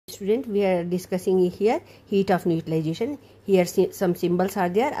student, we are discussing here heat of neutralization. Here some symbols are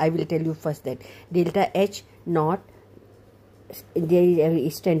there. I will tell you first that delta H naught, there is a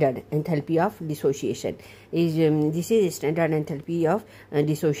standard enthalpy of dissociation. This is standard enthalpy of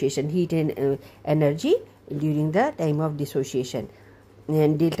dissociation, heat and energy during the time of dissociation.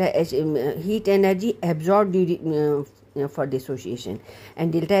 And delta H, heat energy absorbed during for dissociation,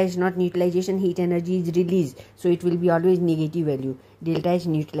 and delta H not neutralization, heat energy is released, so it will be always negative value. Delta H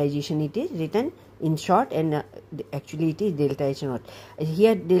neutralization, it is written in short, and actually it is delta H naught.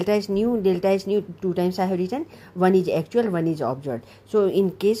 Here delta H new, two times I have written. One is actual, one is observed. So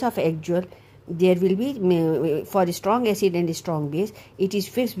in case of actual, there will be, for a strong acid and a strong base, it is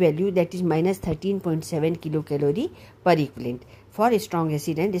fixed value, that is minus 13.7 kilocalorie per equivalent. For a strong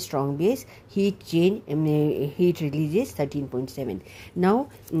acid and a strong base, heat change, heat release is 13.7. Now,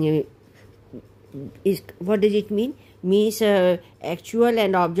 what does it mean? Means actual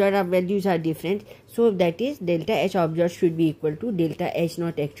and observed values are different. So that is delta H observed should be equal to delta H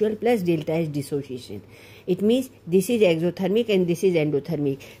not actual plus delta H dissociation. It means this is exothermic and this is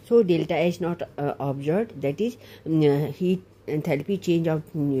endothermic. So delta H not observed, that is heat enthalpy change of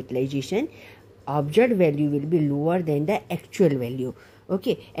neutralization, observed value will be lower than the actual value.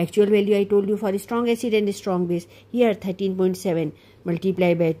 Okay, actual value I told you for a strong acid and a strong base. Here 13.7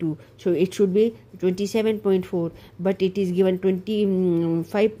 multiplied by 2, so it should be 27.4, but it is given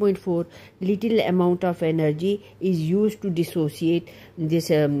 25.4. Little amount of energy is used to dissociate this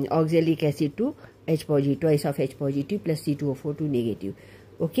oxalic acid to H positive, twice of H positive plus C2O4 to negative.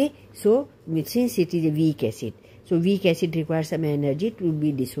 Okay, so since it is a weak acid, so weak acid requires some energy to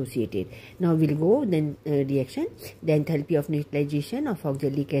be dissociated. Now we'll go then reaction. The enthalpy of neutralization of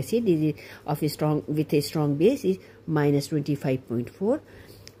oxalic acid is of a strong with a strong base is minus 25.4.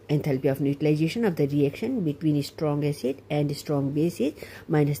 Enthalpy of neutralization of the reaction between a strong acid and a strong base is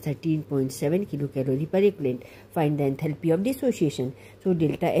minus 13.7 kilocalorie per equivalent. Find the enthalpy of dissociation. So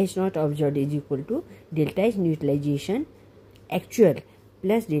delta H naught observed is equal to delta H neutralization actual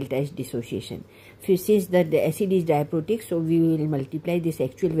plus delta H dissociation. Since the acid is diprotic, so we will multiply this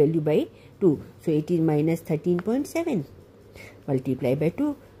actual value by 2. So it is minus 13.7 multiplied by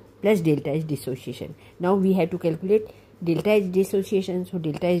 2 plus delta H dissociation. Now we have to calculate delta H dissociation. So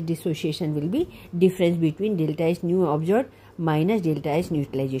delta H dissociation will be difference between delta H new observed minus delta H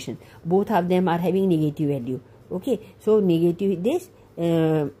neutralization. Both of them are having negative value. Okay, so negative this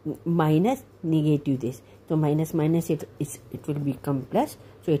minus negative this. So minus it will become plus.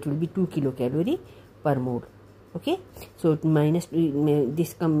 So it will be 2 kilocalorie per mole. Okay, so minus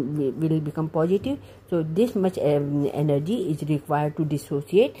this will become positive. So this much energy is required to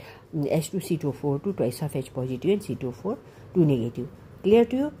dissociate H2C2O4 to twice of H positive and C2O4 to negative. Clear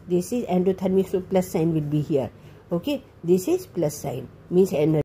to you? This is endothermic, so plus sign will be here. Okay, this is plus sign, means energy.